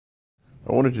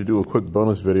I wanted to do a quick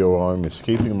bonus video while I'm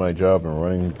escaping my job and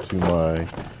running to my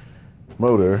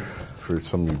motor for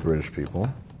some of you British people,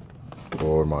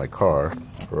 or my car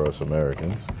for us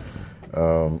Americans.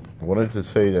 I wanted to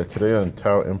say that today on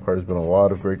Tau Empire has been a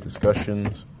lot of great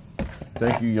discussions.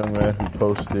 Thank you, young man, who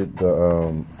posted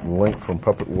the link from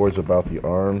Puppet Wars about the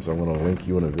arms. I'm going to link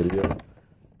you in a video.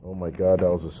 Oh my god,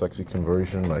 that was a sexy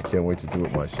conversion. I can't wait to do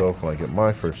it myself when I get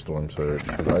my first Storm Surge,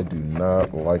 because I do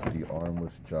not like the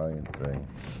armless giant thing.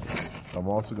 I'm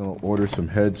also going to order some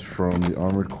heads from the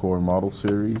Armored Core model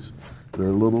series. They're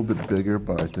a little bit bigger,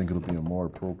 but I think it'll be a more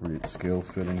appropriate scale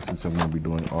fitting since I'm going to be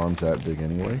doing arms that big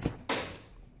anyway.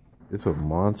 It's a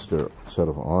monster set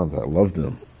of arms. I love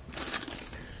them.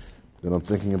 Then I'm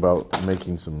thinking about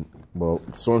making some, well,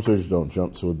 Storm Surges don't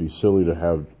jump, so it would be silly to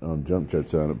have jump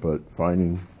jets on it, but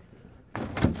finding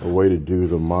a way to do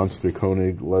the Monster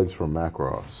Koenig legs from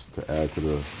Macross to add to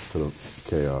the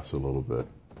chaos a little bit.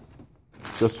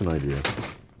 Just an idea.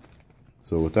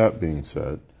 So with that being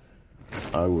said,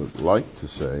 I would like to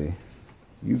say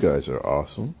you guys are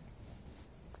awesome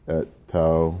at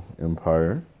Tau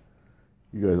Empire.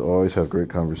 You guys always have great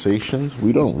conversations.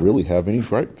 We don't really have any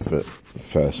gripe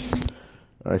fest.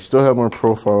 I still have my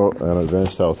profile on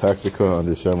Advanced Tau Tactica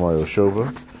under Samurai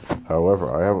Oshova.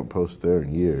 However, I haven't posted there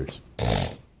in years.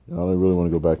 I don't really want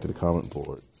to go back to the comment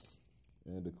board.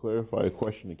 And to clarify a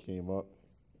question that came up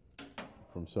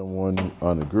from someone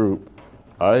on the group,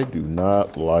 I do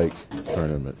not like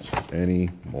tournaments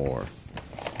anymore.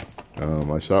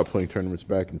 I stopped playing tournaments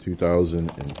back in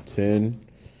 2010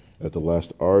 at the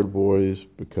last Ard Boys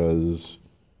because,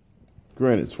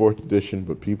 granted, it's 4th edition,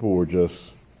 but people were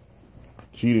just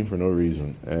cheating for no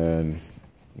reason. And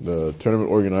the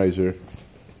tournament organizer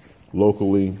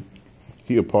locally,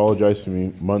 he apologized to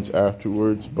me months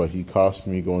afterwards, but he cost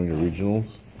me going to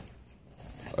regionals.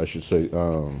 I should say,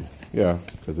 yeah,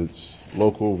 because it's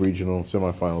local, regional,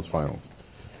 semifinals, finals.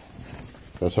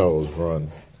 That's how it was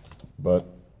run. But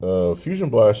Fusion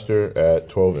Blaster at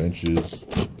 12 inches,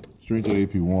 strength at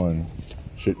AP1,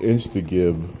 should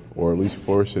insta-gib, or at least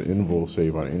force an invul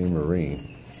save on any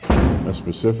Marine. And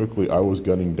specifically, I was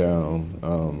gunning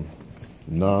down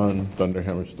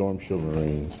non-Thunderhammer Storm Shield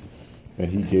Marines, and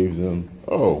he gave them,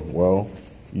 oh, well,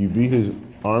 you beat his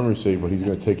armor save, but he's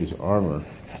going to take his armor.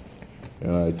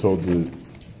 And I told the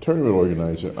tournament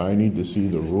organizer, I need to see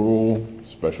the rule,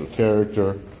 special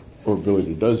character, or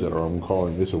ability that does that, or I'm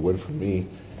calling this a win for me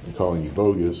and calling you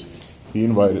bogus. He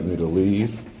invited me to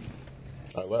leave.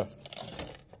 I left.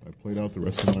 I played out the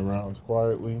rest of my rounds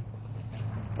quietly.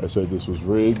 I said this was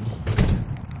rigged.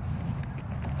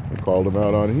 I called him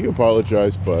out on it. He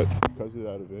apologized, but because of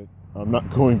that event, I'm not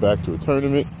going back to a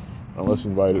tournament unless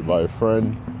invited by a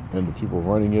friend, and the people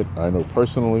running it I know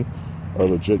personally are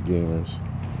legit gamers,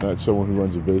 not someone who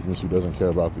runs a business who doesn't care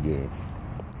about the game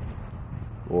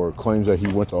or claims that he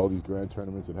went to all these grand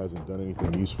tournaments and hasn't done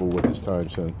anything useful with his time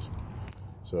since.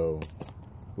 So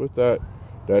with that,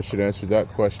 that should answer that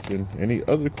question. Any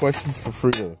other questions, feel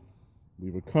free to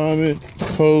leave a comment,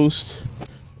 post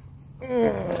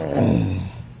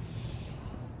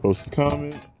a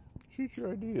comment, shoot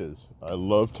your ideas. I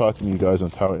love talking to you guys on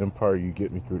Tau Empire. You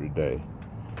get me through the day.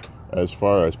 As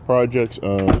far as projects,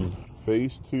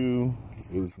 Phase 2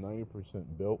 is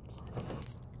 90% built.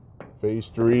 Phase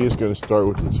 3 is going to start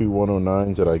with the 2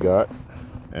 109s that I got.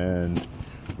 And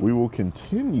we will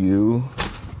continue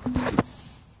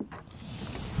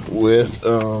with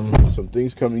some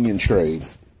things coming in trade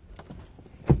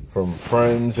from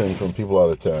friends and from people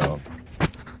out of town.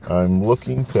 I'm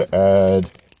looking to add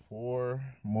 4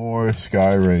 more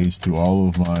Sky Rays to all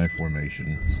of my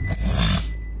formations,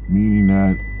 meaning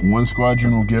that one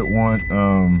squadron will get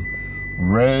one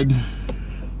red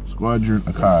squadron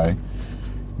Akai,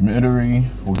 Midori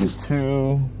will get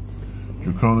 2,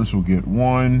 Draconis will get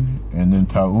 1, and then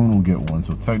Tau-Un will get 1.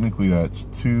 So technically that's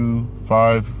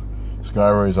 5 Sky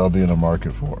Rays I'll be in the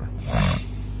market for.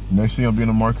 Next thing I'll be in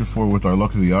the market for with our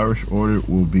Luck of the Irish order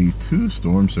will be 2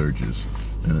 Storm Surges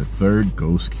and a 3rd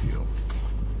Ghost Kill.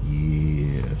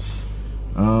 Yes.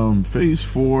 Phase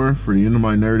 4 for the end of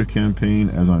my narrative campaign,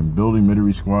 as I'm building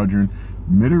Midori Squadron.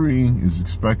 Midori is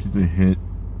expected to hit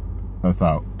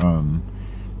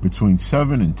between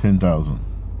 7 and 10,000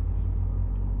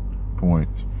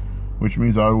 points, which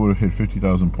means I would have hit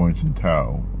 50,000 points in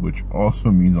Tau, which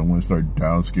also means I'm going to start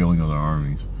downscaling other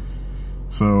armies.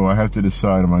 So I have to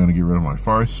decide, am I going to get rid of my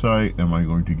Farsight? Am I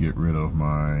going to get rid of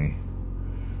my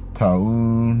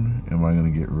Tau-Un? Am I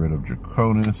going to get rid of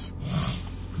Draconis?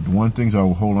 The one things I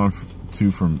will hold on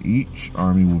to from each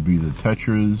army will be the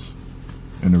Tetras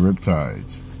and the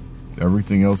Riptides.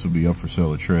 Everything else will be up for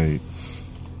sale or trade.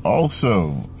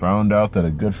 Also, found out that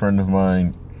a good friend of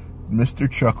mine, Mr.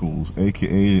 Chuckles,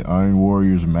 aka Iron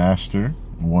Warriors Master,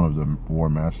 one of the War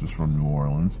Masters from New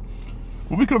Orleans,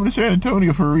 will be coming to San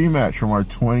Antonio for a rematch from our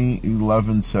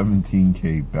 2011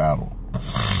 17K battle.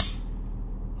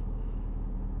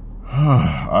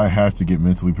 I have to get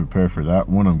mentally prepared for that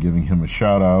one. I'm giving him a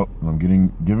shout out, and I'm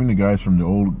giving the guys from the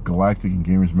old Galactic and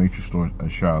Gamers Matrix store a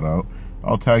shout out.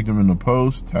 I'll tag them in the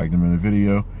post, tag them in the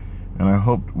video, and I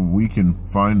hope we can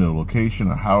find a location,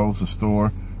 a house, a store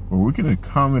where we can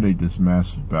accommodate this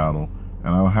massive battle.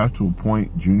 And I'll have to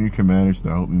appoint junior commanders to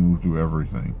help me move through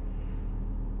everything,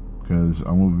 because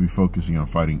I'm going to be focusing on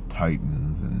fighting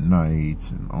Titans and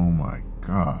Knights, and oh my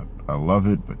god, I love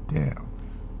it, but damn.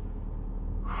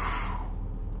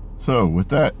 So, with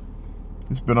that,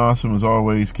 it's been awesome as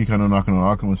always. Kikano Nakano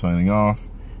Akuma signing off.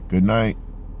 Good night.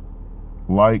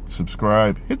 Like,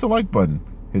 subscribe. Hit the like button.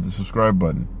 Hit the subscribe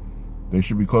button. They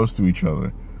should be close to each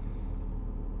other.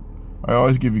 I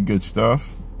always give you good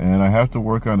stuff, and I have to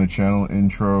work on a channel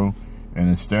intro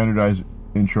and a standardized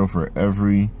intro for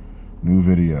every new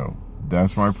video.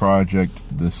 That's my project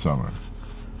this summer.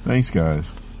 Thanks,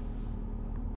 guys.